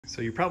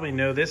So you probably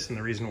know this, and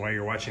the reason why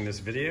you're watching this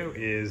video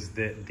is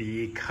that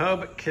the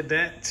Cub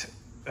Cadet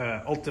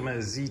Ultima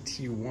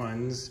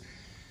ZT1s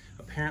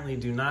apparently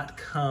do not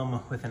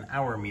come with an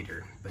hour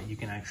meter, but you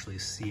can actually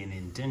see an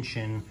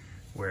indentation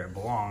where it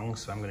belongs.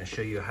 So I'm going to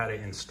show you how to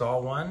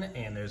install one,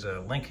 and there's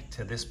a link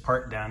to this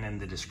part down in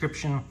the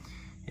description.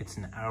 It's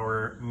an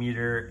hour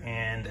meter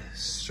and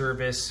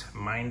service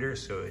minder,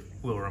 so it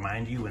will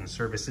remind you when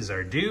services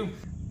are due.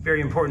 Very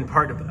important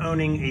part of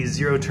owning a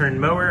zero-turn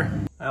mower.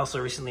 I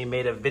also recently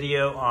made a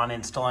video on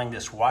installing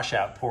this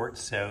washout port,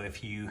 so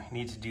if you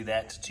need to do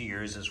that to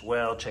yours as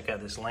well, check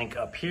out this link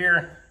up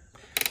here.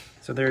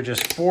 So there are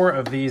just 4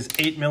 of these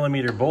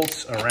 8mm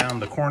bolts around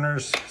the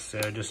corners,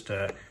 so just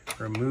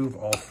remove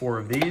all 4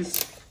 of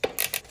these.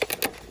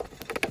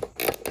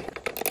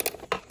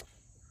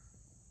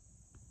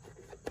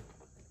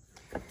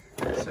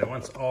 So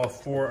once all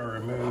 4 are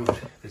removed,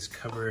 this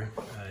cover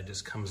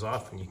just comes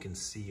off and you can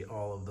see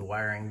all of the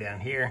wiring down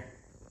here.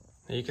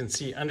 Now you can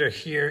see under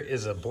here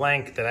is a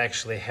blank that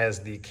actually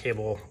has the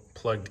cable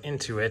plugged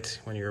into it.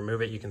 When you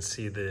remove it, you can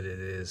see that it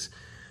is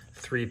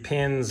 3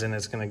 pins, and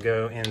it's going to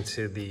go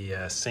into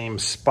the same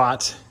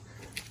spot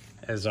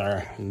as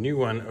our new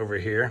one over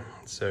here.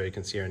 So you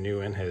can see our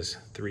new one has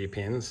 3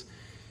 pins.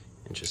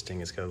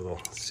 Interesting, it's got a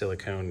little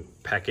silicone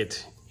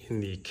packet in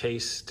the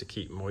case to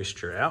keep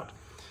moisture out.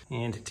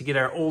 And to get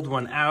our old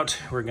one out,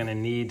 we're gonna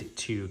need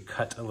to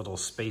cut a little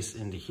space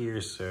into here.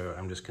 So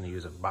I'm just gonna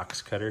use a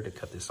box cutter to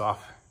cut this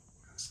off.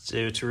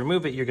 So to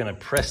remove it, you're gonna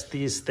press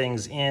these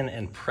things in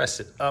and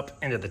press it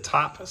up into the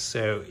top.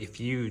 So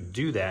if you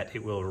do that,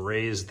 it will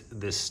raise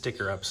this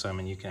sticker up some,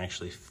 and you can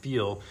actually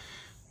feel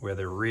where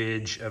the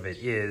ridge of it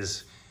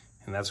is.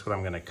 And that's what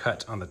I'm gonna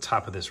cut on the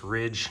top of this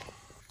ridge.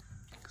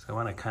 So I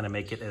wanna kind of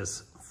make it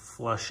as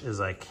flush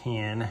as I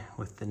can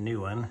with the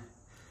new one.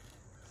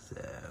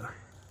 So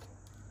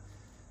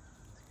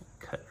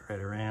cut right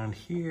around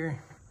here.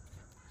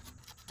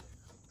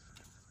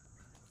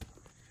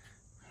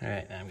 All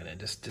right, now I'm gonna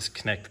just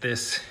disconnect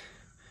this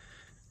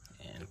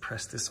and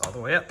press this all the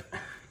way up.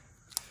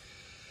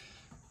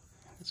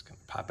 It's gonna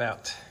pop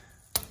out.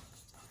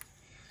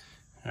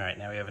 All right,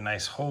 now we have a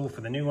nice hole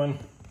for the new one.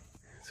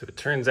 So it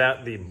turns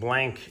out the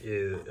blank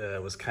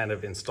was kind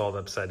of installed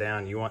upside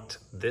down. You want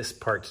this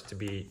part to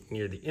be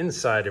near the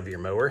inside of your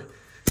mower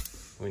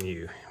when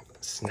you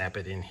snap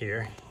it in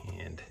here,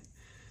 and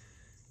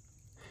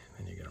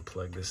then you're gonna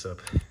plug this up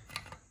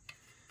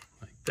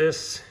like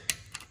this.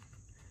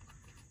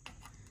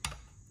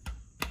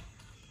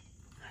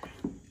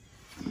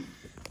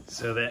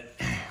 So that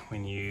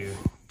when you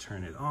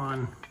turn it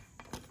on,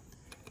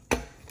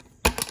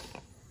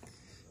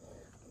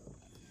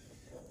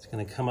 it's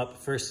gonna come up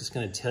first. It's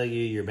gonna tell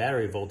you your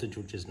battery voltage,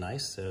 which is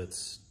nice. So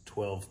it's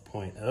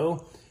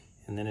 12.0,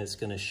 and then it's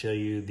gonna show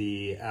you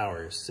the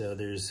hours. So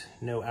there's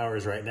no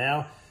hours right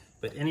now,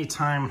 but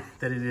anytime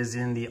that it is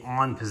in the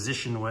on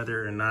position,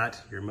 whether or not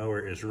your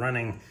mower is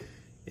running,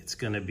 it's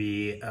gonna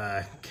be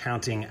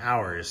counting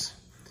hours.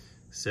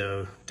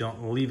 So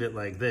don't leave it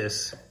like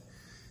this,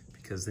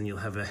 because then you'll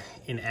have an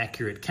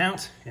inaccurate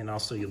count, and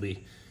also you'll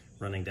be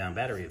running down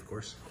battery, of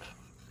course.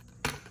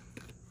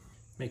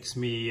 Makes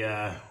me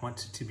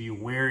want to be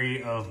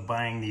wary of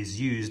buying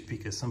these used,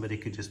 because somebody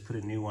could just put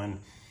a new one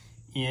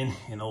in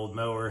an old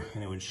mower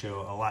and it would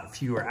show a lot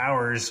fewer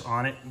hours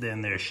on it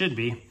than there should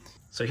be.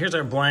 So here's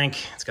our blank.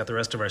 It's got the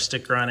rest of our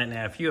sticker on it.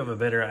 Now, if you have a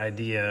better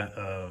idea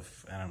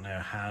of, I don't know,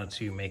 how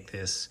to make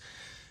this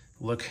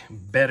look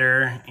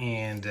better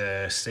and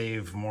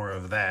save more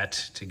of that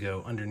to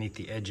go underneath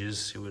the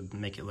edges, it would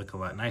make it look a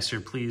lot nicer,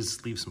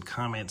 please leave some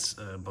comments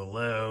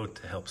below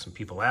to help some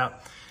people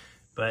out.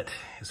 But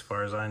as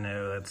far as I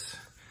know, that's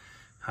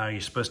how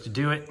you're supposed to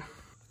do it.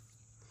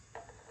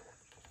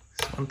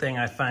 So one thing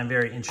I find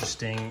very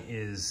interesting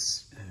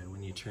is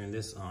when you turn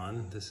this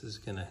on, this is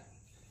gonna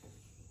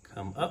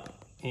come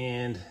up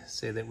and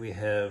say that we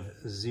have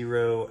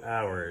 0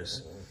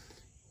 hours,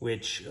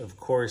 which of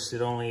course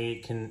it only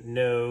can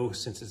know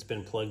since it's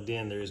been plugged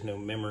in. There is no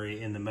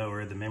memory in the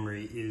mower. The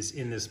memory is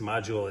in this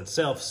module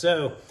itself.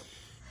 So,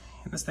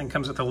 and this thing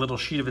comes with a little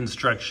sheet of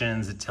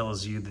instructions. It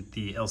tells you that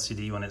the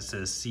LCD, when it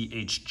says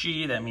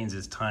CHG, that means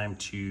it's time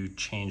to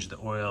change the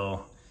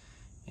oil.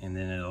 And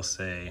then it'll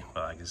say,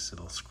 well, I guess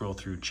it'll scroll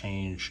through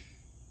change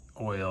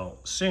oil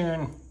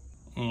soon.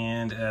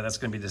 And that's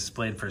gonna be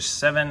displayed for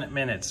 7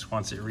 minutes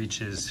once it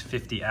reaches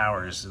 50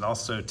 hours. It'll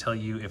also tell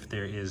you if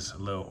there is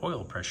low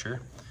oil pressure,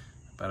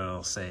 but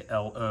it'll say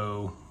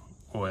LO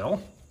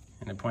oil.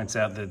 And it points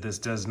out that this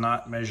does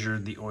not measure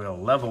the oil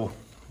level,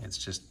 it's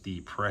just the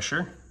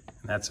pressure.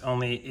 And that's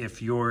only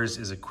if yours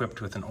is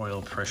equipped with an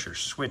oil pressure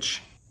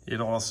switch.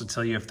 It'll also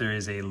tell you if there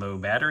is a low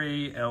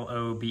battery,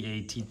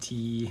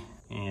 LOBATT,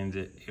 and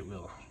it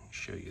will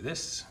show you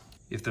this.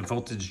 If the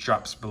voltage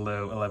drops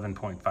below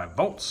 11.5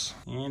 volts,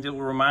 and it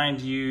will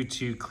remind you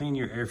to clean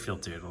your air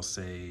filter. It'll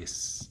say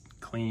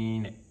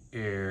clean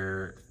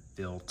air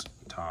filter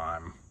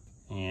time.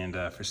 And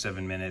for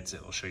 7 minutes,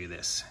 it will show you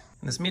this.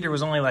 And this meter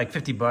was only like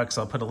 50 bucks.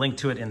 I'll put a link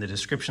to it in the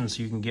description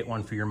so you can get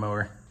one for your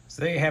mower.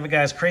 So there you have it,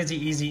 guys. Crazy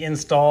easy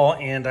install,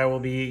 and I will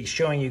be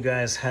showing you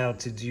guys how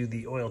to do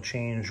the oil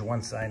change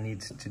once I need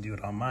to do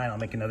it on mine. I'll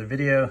make another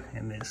video,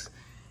 and this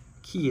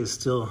key is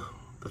still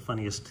the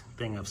funniest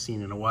thing I've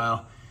seen in a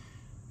while.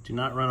 Do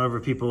not run over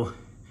people,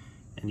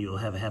 and you'll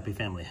have a happy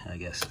family, I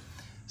guess.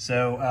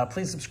 So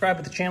please subscribe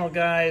to the channel,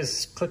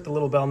 guys. Click the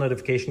little bell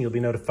notification. You'll be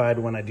notified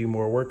when I do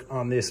more work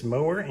on this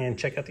mower, and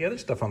check out the other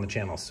stuff on the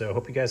channel. So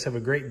hope you guys have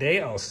a great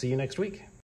day. I'll see you next week.